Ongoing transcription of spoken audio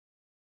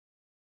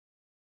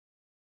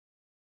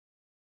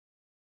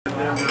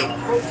There were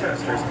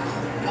protesters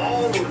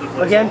all over the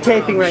place. Okay, I'm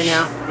taping right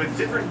now. With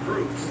different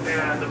groups,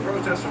 and the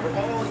protesters were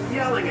all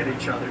yelling at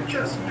each other,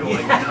 just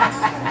going nuts.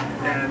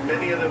 And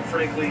many of them,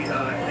 frankly,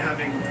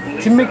 having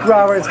police Tim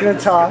McRobert is going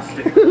to talk.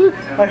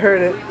 I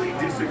heard it.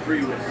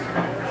 Disagree with.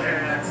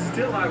 And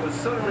still, I was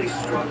suddenly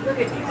struck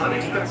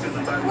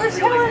unexpectedly by this Where's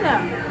feeling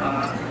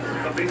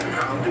Helena? of being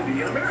proud to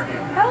be an American.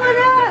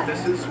 Helena!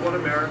 This is what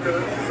America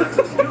lets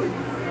us do.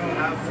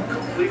 Have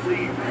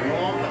completely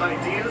wrong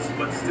ideas,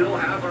 but still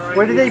have our ideas.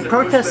 What are they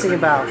protesting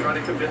about? Trying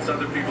to convince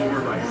other people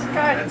we're right.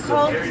 Scott,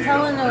 call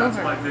Helen That's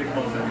over. my big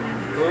moment.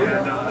 Who?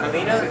 And,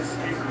 Alina? since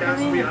you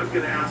asked me, I'm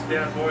going to ask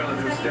Dan Boylan,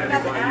 who's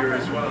standing by here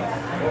as well.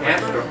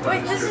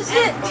 Wait, this is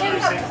it.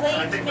 Tim's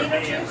I think for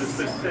me, it's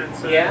this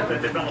sense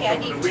that develops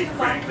over the week,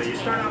 frankly. You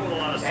start out with a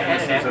lot of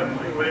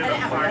cynicism. Within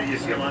a party, you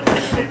see a lot of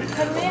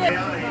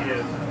reality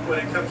is when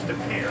it comes to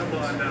Pam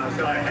on,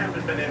 so I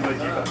haven't been in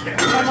with you.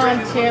 Come on,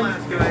 Tim.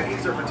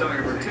 He's a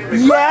photographer.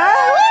 Tim. Yeah!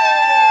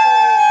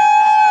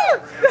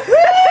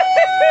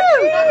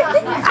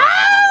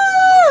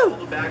 All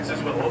the bags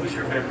as well. What was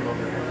your favorite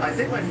moment? I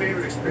think my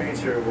favorite experience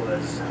here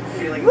was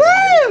feeling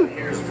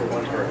here's for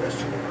one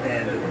purpose,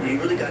 and you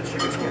really got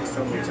chicken skin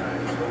so many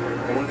times.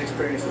 And one of the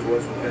experiences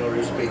was with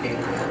Hillary speaking,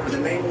 but the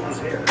main one was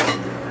here.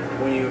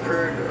 When you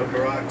heard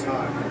Barrack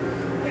talk,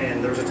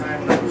 and there was a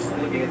time when I was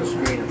looking at the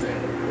screen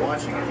and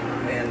watching it,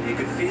 and you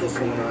could feel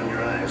someone on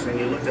your eyes, and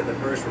you looked at the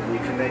person and you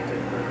connected.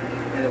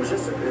 And it was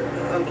just an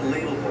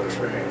unbelievable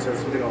experience. That's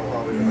something I'll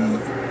always remember.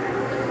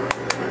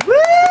 Woo!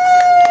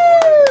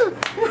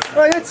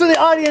 Alright, that's for the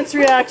audience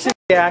reaction.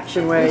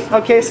 Way.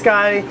 Okay,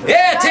 Scotty.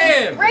 Yeah,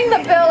 Tim! Ring the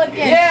bell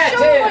again. Yeah,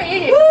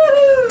 Tim!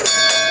 Woo!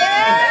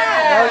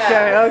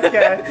 Yeah!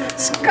 Okay.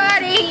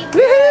 Scotty!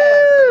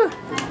 Woohoo!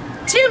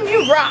 Tim,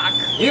 you rock.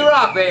 You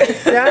rock, baby.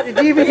 Yeah, did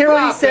you even hear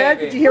what he said?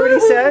 Did you hear what he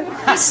said?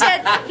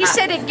 He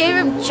said it gave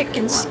him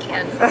chicken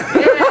skin.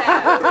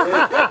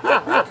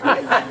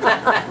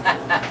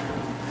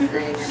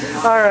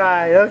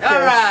 Alright, okay.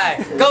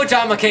 Alright. Go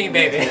John McCain,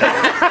 baby.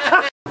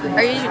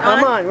 Are you on?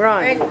 I'm on, we're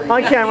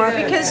on camera.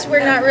 Because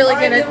we're not really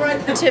going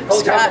to tip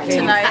Scott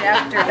tonight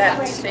after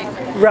that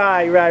statement.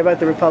 Right, about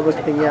the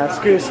Republican thing, yeah.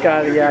 Screw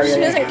Scotty, yeah. She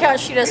doesn't count,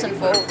 she doesn't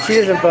vote. She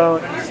doesn't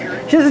vote.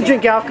 She doesn't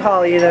drink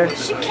alcohol either.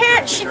 She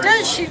can't, she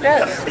does. She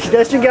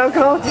does drink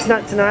alcohol? Just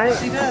not tonight?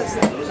 She does.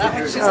 Not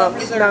when she's on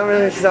reserve. Not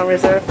really, she's on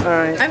reserve?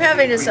 Alright. I'm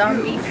having a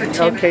zombie for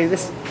Tim. Okay,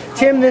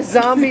 Tim, this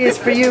zombie is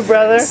for you,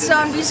 brother. This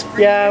zombie's for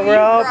yeah, you. we're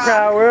all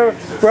proud.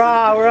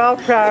 We're all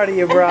proud of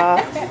you,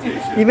 brah.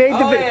 You made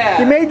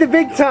you made the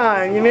big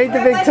time. You made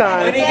the big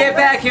time. When you get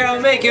back here, I'll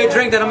make you a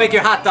drink that'll make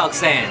your hot dog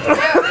stand.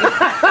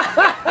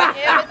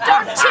 Yeah, but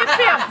don't tip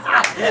him.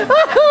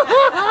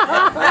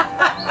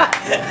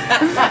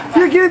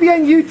 You're gonna be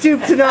on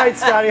YouTube tonight,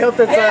 Scotty. Hope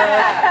that's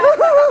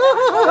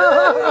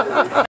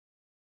alright.